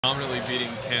Dominantly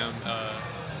beating Cam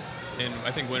in,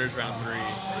 I think, winners round 3.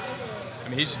 I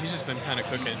mean, he's just been kind of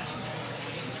cooking.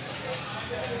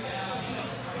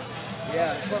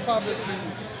 Yeah, Fliphop has been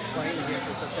playing the game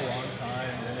for such a long time,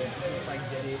 and he's been playing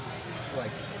Diddy for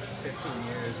like 15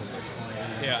 years at this point.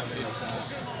 Yeah,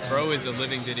 like bro is a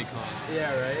living Diddy con.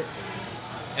 Yeah, right.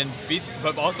 And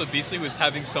but also Beastly was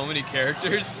having so many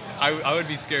characters. I would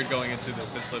be scared going into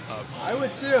this as Fliphop. I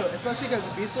would too, especially because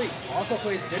Beastly also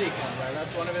plays Diddy con, right?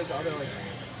 That's one of his other like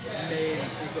main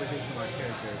equalization mark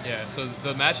characters. Yeah, so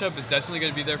the matchup is definitely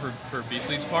going to be there for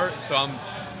Beastly's part. So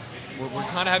we're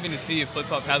kind of having to see if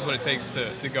Fliphop has what it takes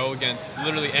to go against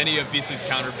literally any of Beastly's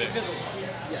counter picks.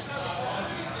 Yes.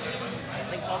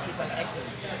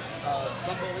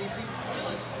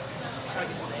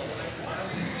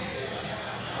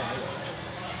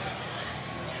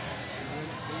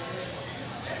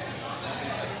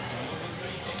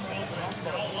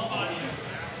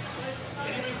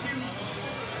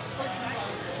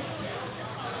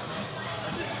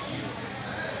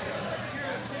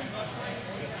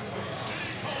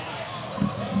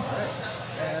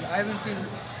 I haven't seen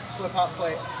Fliphop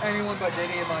play anyone but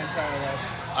Diddy in my entire life.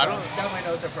 So definitely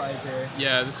no surprise here.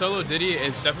 Yeah, the solo Diddy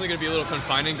is definitely going to be a little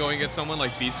confining going against someone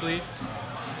like Beastly.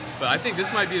 But I think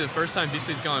this might be the first time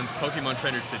Beastly's gone Pokemon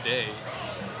Trainer today.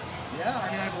 Yeah,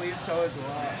 I mean, I believe so as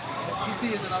well. PT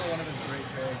is another one of his great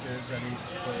characters that he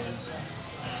plays.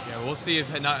 Yeah, we'll see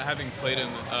if not having played him,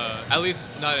 at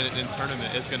least not in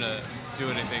tournament, is going to do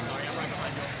anything. Sorry, I'm right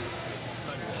behind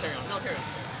you. Carry on. No, carry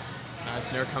on.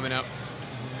 Snare coming out.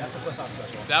 That's a Fliphop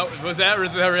special. Was that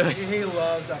really? He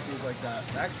loves upbeats like that.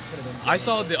 That could have been. I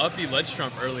saw the upbeat ledge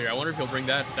trump earlier. I wonder if he'll bring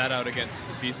that out against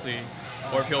Beastly,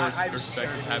 or if he'll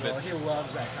respect his habits. He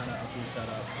loves that kind of upbeat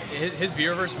setup. His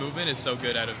V-reverse movement is so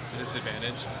good at a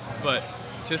disadvantage, but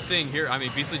just seeing here, I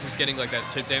mean, Beastly just getting like that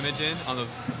chip damage in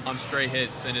on stray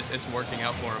hits, and it's working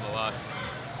out for him a lot.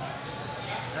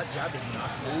 That jab did not.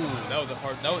 Ooh, that was a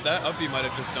hard. That upbeat might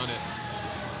have just done it.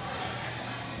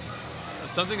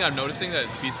 Something I'm noticing that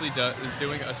Beastly is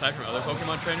doing, aside from other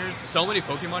Pokemon trainers, so many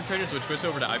Pokemon trainers would switch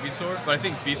over to Ivysaur, but I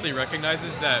think Beastly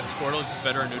recognizes that Squirtle is just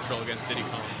better neutral against Diddy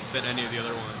Kong than any of the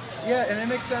other ones. Yeah, and it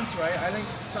makes sense, right? I think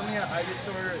something that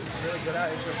Ivysaur is really good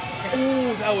at is just...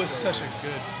 Ooh, that was such a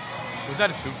good... Was that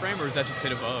a 2-frame, or was that just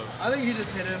hit above? I think he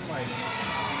just hit him, like...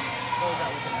 What was that,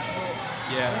 with an F-tilt?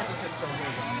 Yeah. I think it just hit so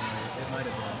horizontally. It might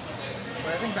have been.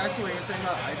 But I think back to what you were saying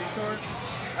about Ivysaur,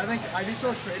 I think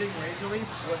Ivysaur trading Razor Leaf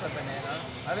with a banana,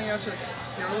 I think that's just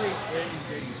purely in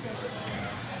Diddy's favor.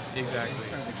 Exactly. In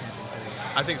terms of camping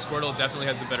tools. I think Squirtle definitely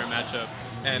has the better matchup,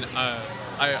 and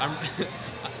I'm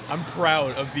I'm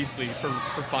proud of Beastly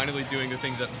for finally doing the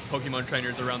things that Pokemon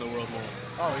trainers around the world want.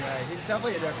 Oh yeah, he's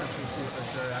definitely a different PT for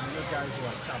sure. I mean, those guys are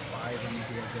like top 5 in the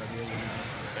PFW, you know.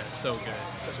 Yeah, so good.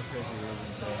 Such a crazy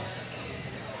region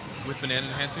too. With Banana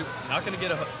in hand too, not gonna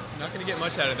get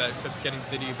much out of that except getting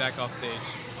Diddy back off stage.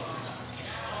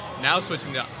 Now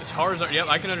switching the Charizard. Yep,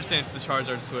 I can understand the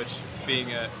Charizard switch being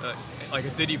like a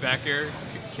Diddy back air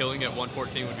killing at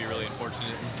 114 would be really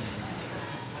unfortunate.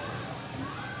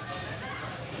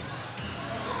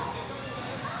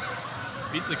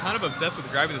 Beastly kind of obsessed with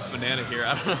grabbing this banana here.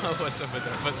 I don't know what's up with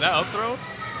that, but that up throw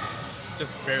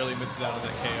just barely misses out on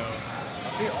that KO.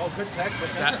 Oh, good tech,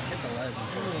 but doesn't hit the ledge.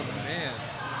 Oh man.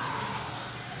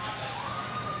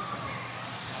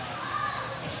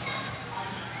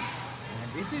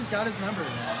 BC's got his number,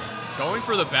 man. Going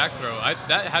for the back throw,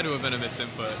 that had to have been a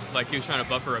misinput. Like he was trying to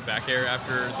buffer a back air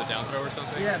after the down throw or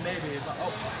something. Yeah, maybe. But,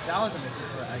 oh, that was a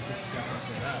misinput. I could definitely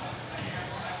say that.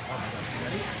 Oh my gosh,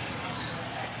 ready?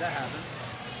 That happened.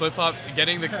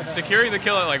 Fliphop securing the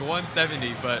kill at like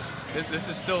 170, but this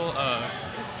is still,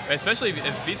 especially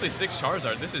if Beastly 6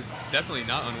 Charizard, this is definitely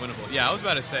not unwinnable. Yeah, I was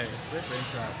about to say. Great frame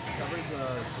trap. Covers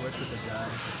the switch with the jab.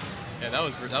 Yeah, that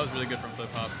was really good from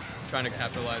Fliphop, trying to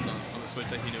capitalize on the switch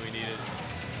that he knew he needed.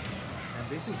 And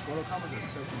basically Squirtle combos are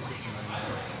so consistent right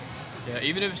now. Yeah,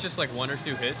 even if it's just like 1 or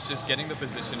 2 hits, just getting the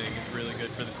positioning is really good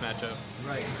for this matchup.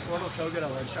 Right, and Squirtle's so good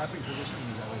at ledge trapping, positioning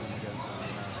is everything against him.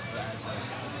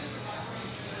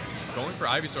 Going for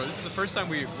Ivysaur. This is the first time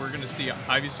we're going to see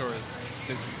Ivysaur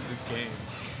this game.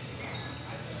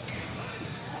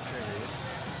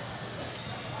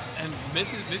 And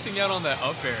missing out on that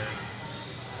up air.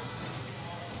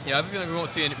 Yeah, I have a feeling we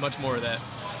won't see much more of that.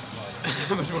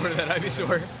 Much more of that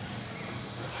Ivysaur.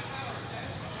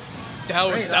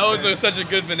 That was such a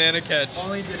good banana catch.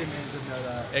 Only Diddy mains would know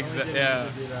that. Exactly. Yeah.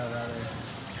 Would do that, rather.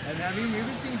 And I mean, we've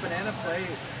been seeing Banana play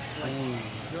like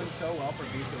doing so well for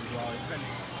Beastly as well. He's been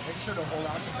making sure to hold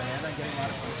on to banana and getting a lot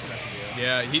of points from SBO.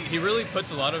 Yeah, he really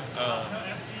puts a lot of.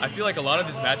 I feel like a lot of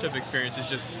his matchup experience is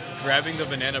just grabbing the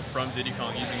banana from Diddy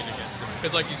Kong, using it against him.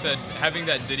 Because like you said, having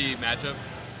that Diddy matchup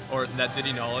or that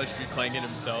Diddy knowledge, playing it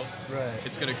himself, Right.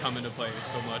 it's gonna come into play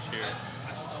so much here.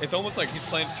 It's almost like he's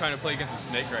trying to play against a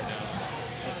snake right now.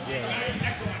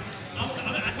 Yeah.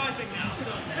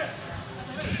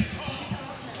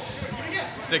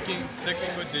 Sticking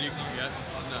with Diddy Kong, yeah.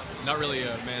 Not really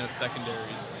a man of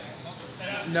secondaries.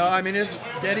 No, I mean,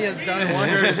 Diddy has done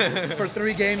wonders for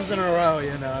 3 games in a row,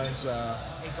 you know. It's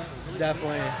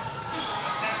definitely.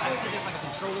 I think there's like a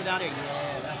controller down there.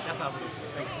 Yeah, that's not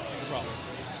the problem.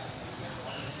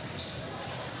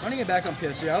 Running it back on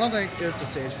PS3, I don't think it's a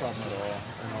Sage problem at all,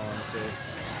 in all honesty.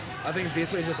 I think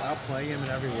Beastly is just outplaying him in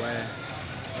every way.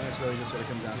 I think that's really just what it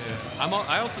comes down to. Yeah.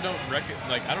 I also don't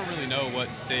I don't really know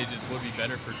what stages would be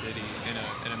better for Diddy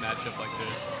in a matchup like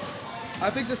this. I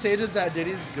think the stages that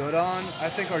Diddy's good on, I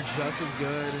think are just as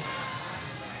good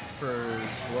for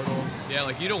Squirtle. Yeah,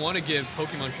 like you don't want to give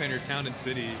Pokemon Trainer Town and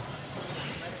City,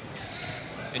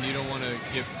 and you don't want to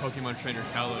give Pokemon Trainer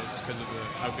Kalos because of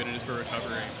how good it is for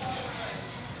recovering.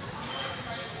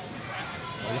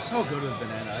 Oh, he's so good with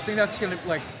Banana. I think that's gonna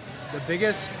like the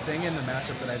biggest thing in the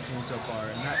matchup that I've seen so far,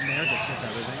 and that Nair just hits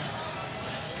everything.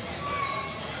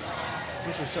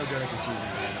 He's just so good at deceiving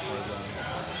Banana for them.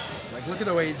 Like, look at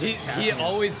the way he's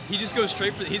just he just goes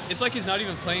straight for. It's like he's not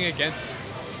even playing against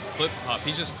Fliphop.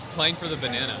 He's just playing for the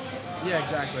banana. Yeah,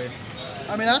 exactly.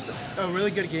 I mean, that's a really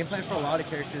good game plan for a lot of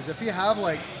characters. If you have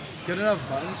like good enough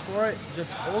buttons for it,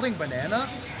 just holding banana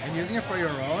and using it for your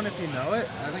own, if you know it,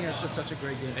 I think that's just such a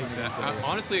great game plan. Exactly.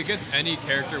 Honestly, against any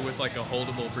character with like a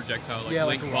holdable projectile, like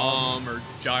like Link Bomb or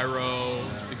Gyro,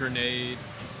 the grenade,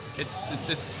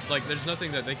 it's like there's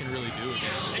nothing that they can really do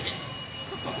against it.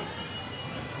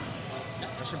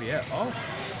 That should be it. Oh,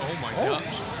 my gosh.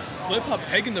 Fliphop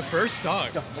pegging the first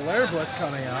stock. the Flare Blitz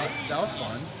coming out. That was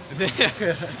fun.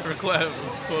 For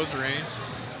close range.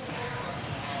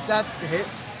 That hit.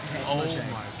 Oh much my aim.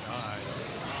 god.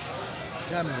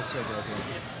 That move was so broken.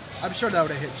 I'm sure that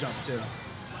would have hit jump too.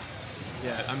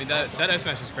 Yeah, I mean that S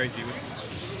smash is crazy,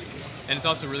 and it's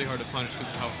also really hard to punish because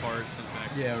of how far it's sent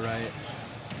back. Yeah, right.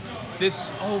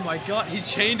 Oh my god, he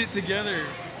chained it together.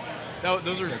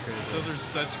 Those are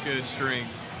such good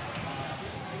strings.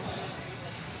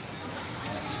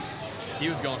 He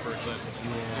was going for a clip.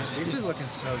 Yeah, this is looking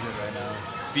so good right now.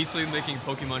 Beastly making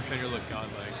Pokemon Trainer look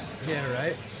godlike. Yeah,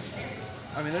 right.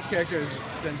 I mean, this character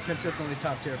has been consistently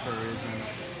top tier for a reason.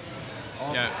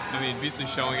 Yeah, I mean, Beastly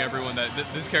showing everyone that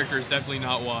this character is definitely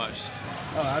not washed.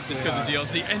 Oh, absolutely. Just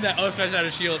because of DLC and that smash out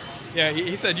of shield. Yeah,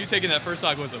 he said you taking that first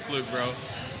stock was a fluke, bro.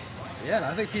 Yeah, and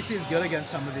I think PT is good against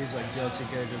some of these like DLC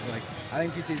characters. Like, I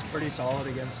think PT is pretty solid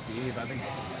against Steve. I think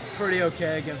pretty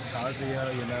okay against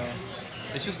Kazuya. You know.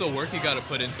 It's just the work you got to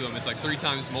put into him. It's like 3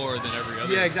 times more than every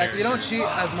other. Yeah, exactly. character. You don't cheat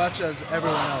as much as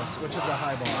everyone else, which is a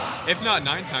high bar. If not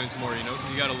 9 times more, you know,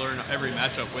 because you got to learn every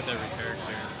matchup with every character.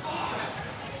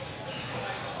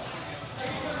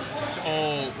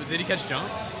 Oh, did he catch jump?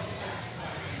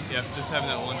 Yeah, just having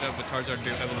that one jump, but Charizard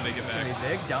being able to make it It's back. gonna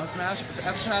be big. Down smash.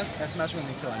 F smash will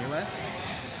kill anyway.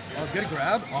 Oh, good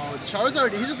grab. Oh,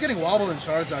 Charizard. He's just getting wobbled in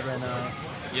Charizard right now.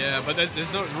 Yeah, but there's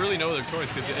really no other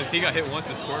choice because if he got hit once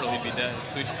as Squirtle, he'd be dead.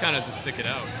 So he just kind of has to stick it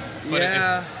out. But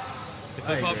yeah. if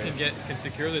Fliphop can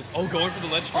secure this, going for the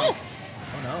ledge strike.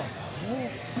 Oh no. Oh.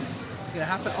 It's gonna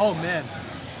happen. Oh man.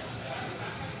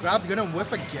 Grab gonna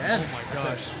whiff again. Oh my That's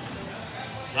gosh.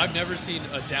 I've never seen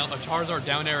a Charizard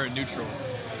down air in neutral.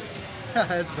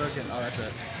 It's broken. Oh, that's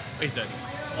it. He said.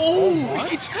 Oh, what?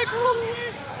 He tackled all the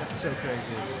way. That's so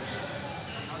crazy.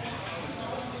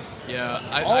 Yeah.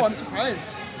 I'm surprised.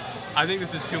 I think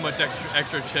this is too much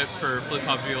extra chip for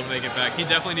Fliphop to be able to make it back. He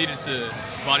definitely needed to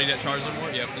body that Charizard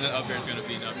more. Yep, and then up air is going to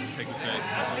be enough to take the set.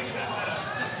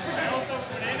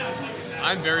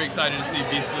 I'm very excited to see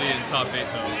Beastly in top 8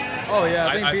 though. Oh yeah,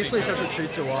 I think I Beastly's think such a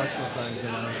treat to watch sometimes, you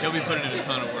know. He'll be putting in a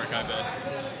ton of work, I bet.